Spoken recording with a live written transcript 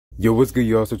Yo, what's good,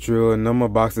 y'all? It's Latrell, and I'm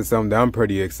unboxing something that I'm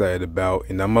pretty excited about,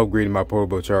 and I'm upgrading my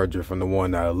portable charger from the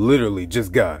one I literally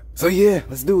just got. So yeah,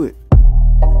 let's do it.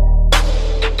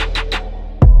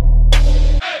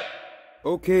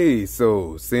 Okay,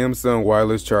 so Samsung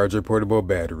wireless charger portable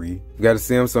battery. We got a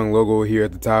Samsung logo here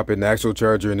at the top and the actual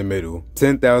charger in the middle.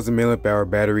 10,000 mAh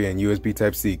battery and USB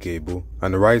Type-C cable.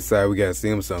 On the right side, we got a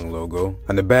Samsung logo.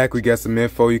 On the back, we got some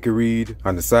info you can read.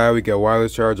 On the side, we got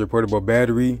wireless charger portable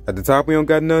battery. At the top, we don't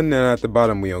got nothing, and at the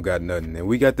bottom, we don't got nothing. And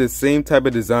we got this same type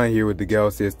of design here with the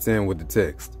Galaxy S10 with the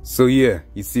text. So yeah,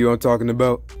 you see what I'm talking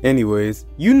about? Anyways,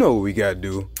 you know what we gotta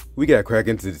do. We gotta crack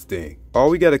into this thing. All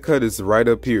we gotta cut is right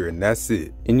up here, and that's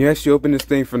it. And you actually open this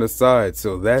thing from the side,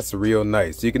 so that's real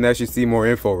nice. You can actually see more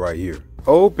info right here.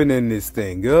 Opening this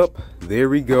thing up, there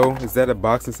we go. Is that a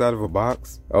box inside of a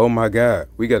box? Oh my god,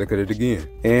 we gotta cut it again.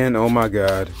 And oh my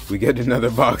god, we get another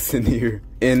box in here.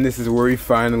 And this is where we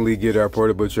finally get our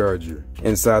portable charger.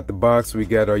 Inside the box, we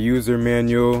got our user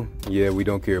manual. Yeah, we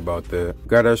don't care about that.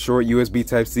 Got our short USB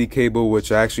Type-C cable,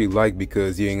 which I actually like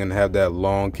because you ain't gonna have that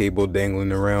long cable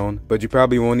dangling around. But you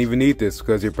probably won't even need this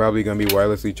because you're probably gonna be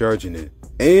wirelessly charging it.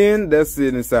 And that's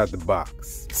it inside the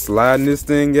box. Sliding this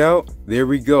thing out, there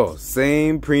we go.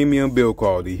 Same premium build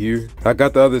quality here. I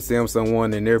got the other Samsung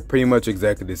one and they're pretty much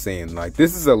exactly the same. Like,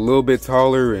 this is a little bit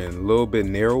taller and a little bit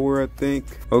narrower, I think.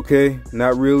 Okay,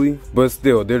 not really, but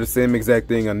still, they're the same exact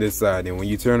thing on this side, and when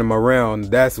you turn them around,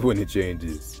 that's when it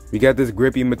changes. We got this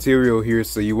grippy material here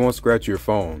so you won't scratch your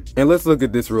phone. And let's look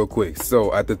at this real quick.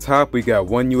 So at the top, we got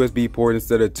one USB port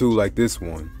instead of two like this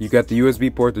one. You got the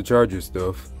USB port to charge your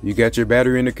stuff. You got your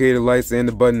battery indicator lights and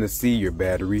the button to see your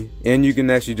battery. And you can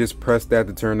actually just press that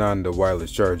to turn on the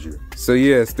wireless charger. So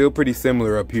yeah, it's still pretty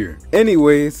similar up here.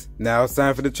 Anyways, now it's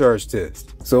time for the charge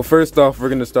test. So first off, we're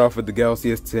gonna start with the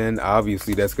Galaxy S10.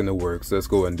 Obviously that's gonna work, so let's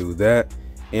go ahead and do that.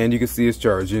 And you can see it's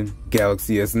charging.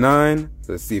 Galaxy S9,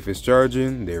 let's see if it's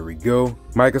charging. There we go.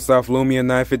 Microsoft Lumia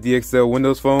 950 XL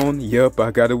Windows Phone. Yep,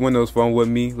 I got a Windows Phone with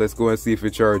me. Let's go and see if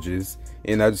it charges.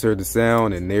 And I just heard the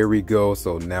sound, and there we go.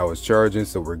 So now it's charging,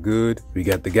 so we're good. We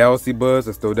got the Galaxy Buds.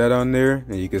 Let's throw that on there,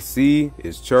 and you can see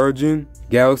it's charging.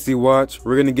 Galaxy Watch,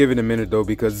 we're gonna give it a minute though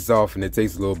because it's off and it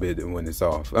takes a little bit when it's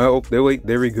off. Oh, there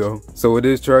we go. So it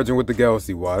is charging with the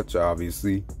Galaxy Watch,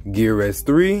 obviously. Gear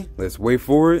S3, let's wait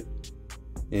for it.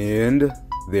 And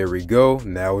there we go,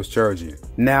 now it's charging.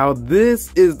 Now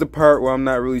this is the part where I'm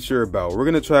not really sure about. We're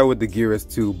gonna try with the Gear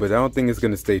S2, but I don't think it's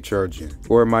gonna stay charging.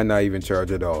 Or it might not even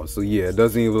charge at all. So yeah, it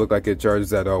doesn't even look like it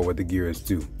charges at all with the Gear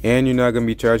S2. And you're not gonna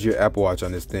be charging your Apple Watch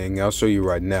on this thing. I'll show you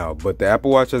right now. But the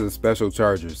Apple Watch has a special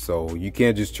charger, so you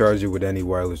can't just charge it with any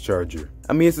wireless charger.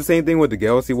 I mean, it's the same thing with the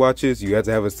Galaxy Watches. You have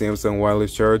to have a Samsung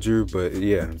wireless charger, but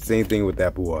yeah, same thing with the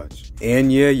Apple Watch.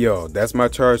 And yeah, yo, that's my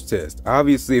charge test.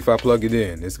 Obviously, if I plug it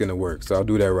in, it's gonna work, so I'll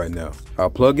do that right now. I'll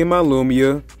plug in my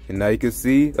Lumia, and now you can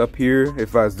see up here,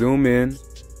 if I zoom in,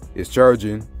 it's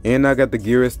charging. And I got the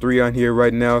Gear S3 on here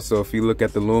right now, so if you look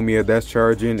at the Lumia, that's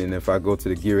charging, and if I go to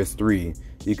the Gear S3,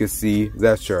 you can see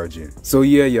that's charging. So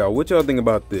yeah, y'all, what y'all think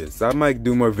about this? I might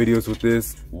do more videos with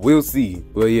this, we'll see.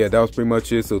 But yeah, that was pretty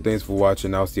much it, so thanks for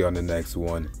watching. I'll see you on the next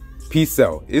one. Peace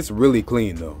out. It's really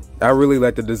clean though. I really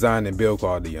like the design and build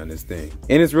quality on this thing.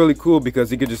 And it's really cool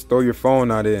because you can just throw your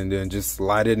phone on it and then just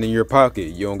slide it in your pocket.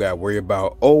 You don't gotta worry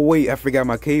about, oh wait, I forgot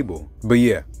my cable. But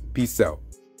yeah, peace out.